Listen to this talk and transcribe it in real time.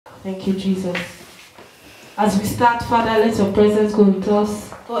Thank you, Jesus. As we start, Father, let your presence go with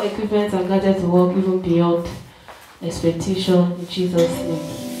us. All equipment and gadgets will work even beyond expectation in Jesus' name.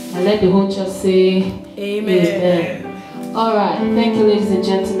 And let the whole church say Amen. All right. Thank you, ladies and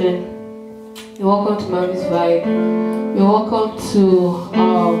gentlemen. You're welcome to Mommy's Vibe. You're welcome to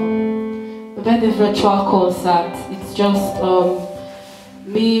the birthday virtual concert. It's just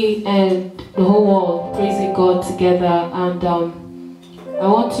me and the whole world praising God together, and I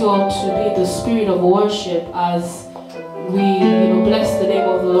want you all to be in the spirit of worship as we bless the name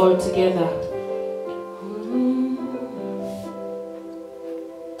of the Lord together.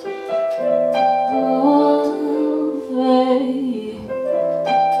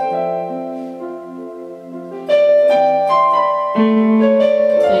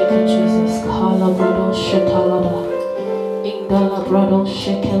 Thank you, Jesus.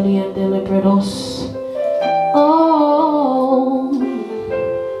 Oh, hey.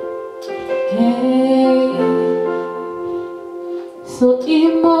 So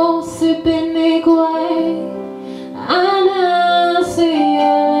Imosibini, Anna say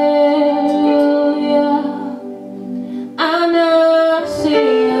hallelujah, Anna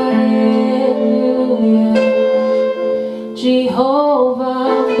say hallelujah,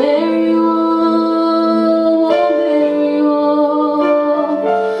 Jehovah very well, very well.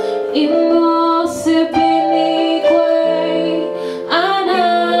 Imosibini,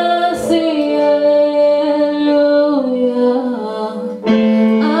 Anna say hallelujah.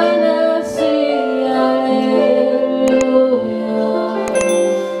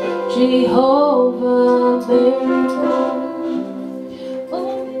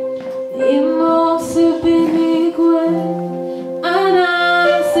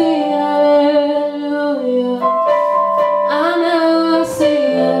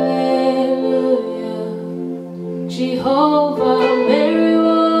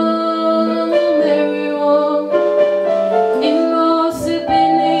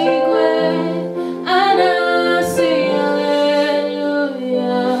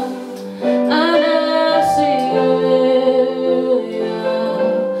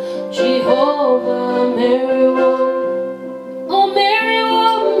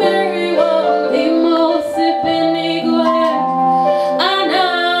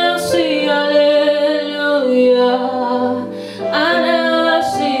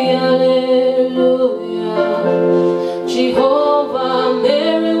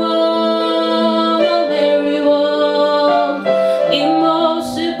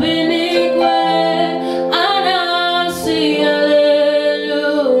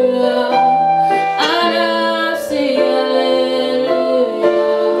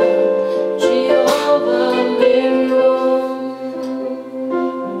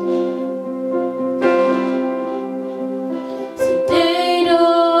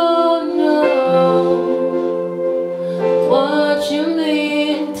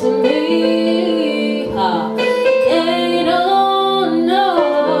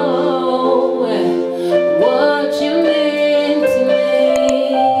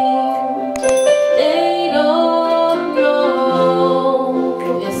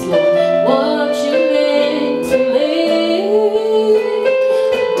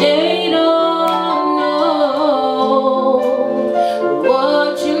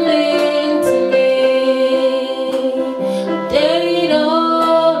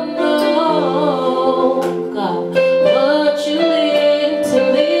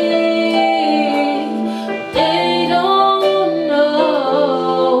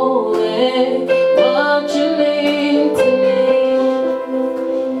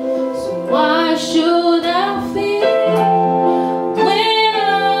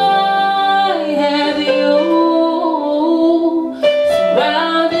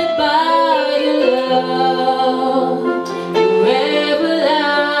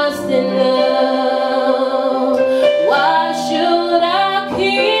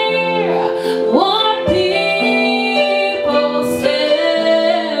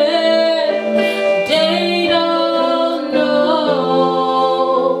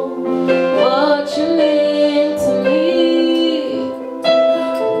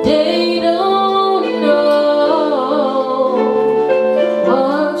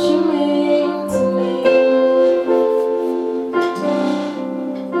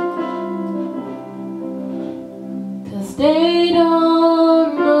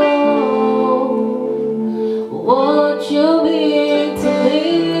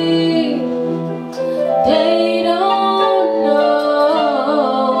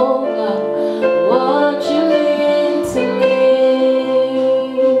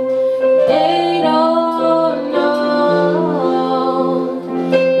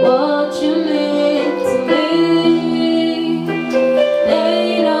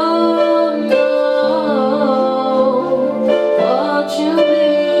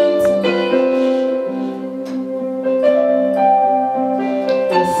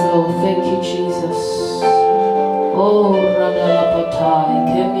 Lord. Thank you, Jesus. Oh, Radalapatai,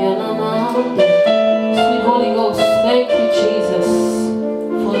 Kemianamande. Sweet Holy Ghost, thank you, Jesus,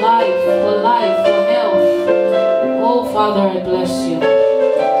 for life, for health. Oh, Father, I bless you.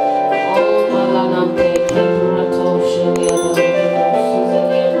 Oh, Malanante, Kemperato, Sheliada,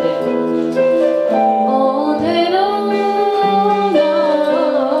 Suzaniande. Oh, they don't know,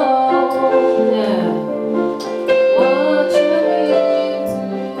 yeah, what you mean to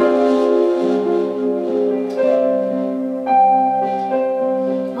me.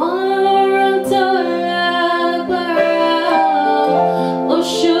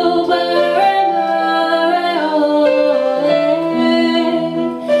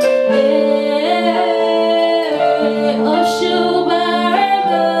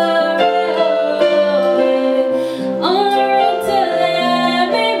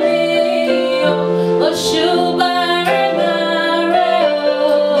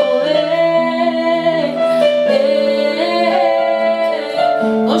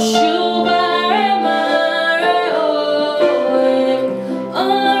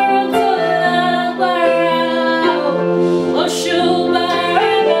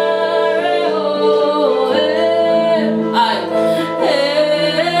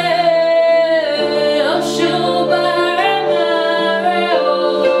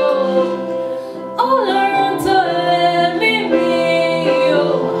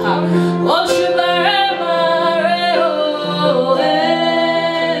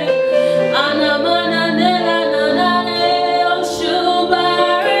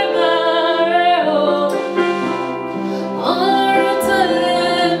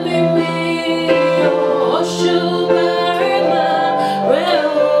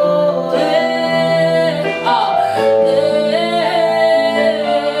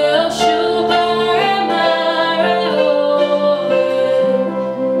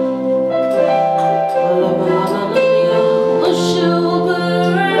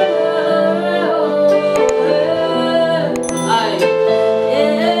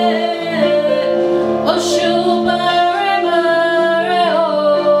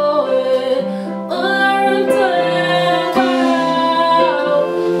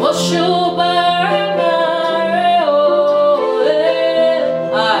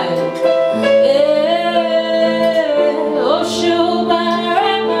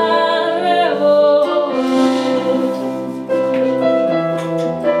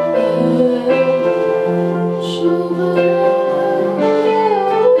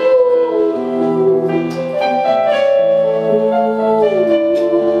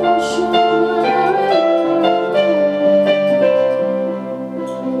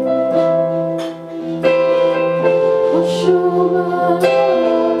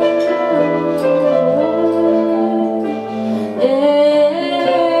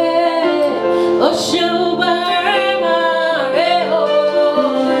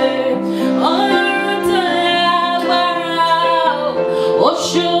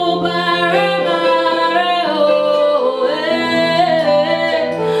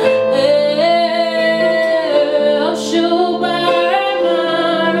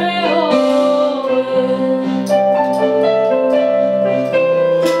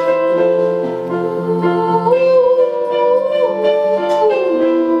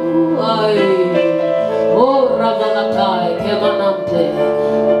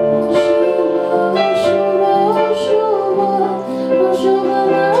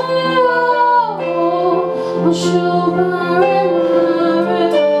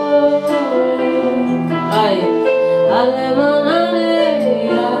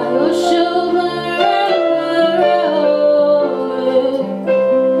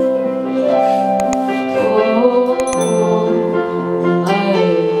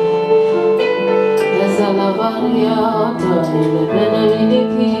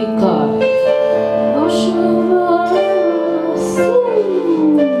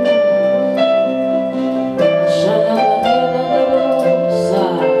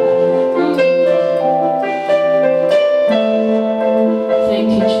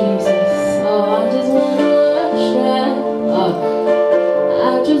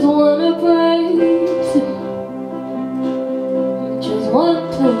 I just wanna pray.